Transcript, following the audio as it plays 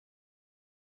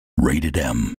Rated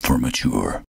M for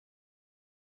mature.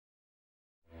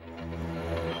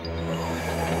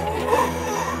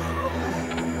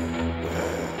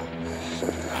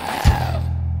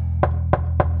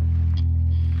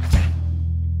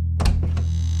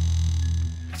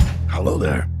 Hello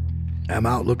there. I'm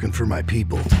out looking for my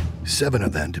people. 7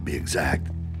 of them, to be exact.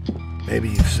 Maybe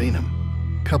you've seen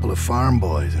them. Couple of farm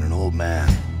boys and an old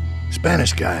man.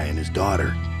 Spanish guy and his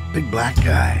daughter. Big black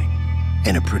guy.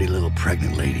 And a pretty little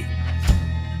pregnant lady.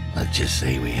 Let's just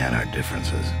say we had our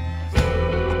differences.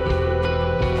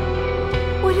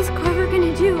 What is Carver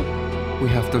gonna do? We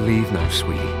have to leave now,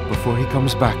 sweetie, before he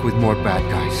comes back with more bad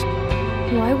guys.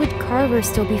 Why would Carver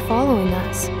still be following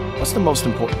us? What's the most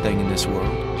important thing in this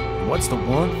world? And what's the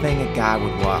one thing a guy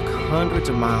would walk hundreds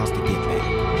of miles to get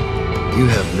back? You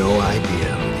have no idea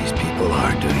who these people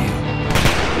are, do you?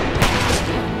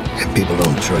 If people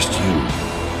don't trust you,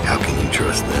 how can you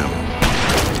trust them?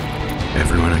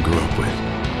 Everyone I grew up with,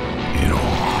 it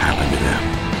all happened to them.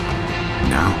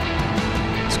 Now,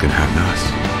 it's gonna happen to us.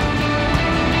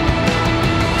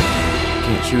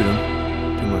 Can't shoot them.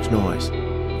 Too much noise.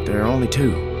 There are only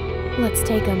 2. Let's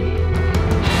take him.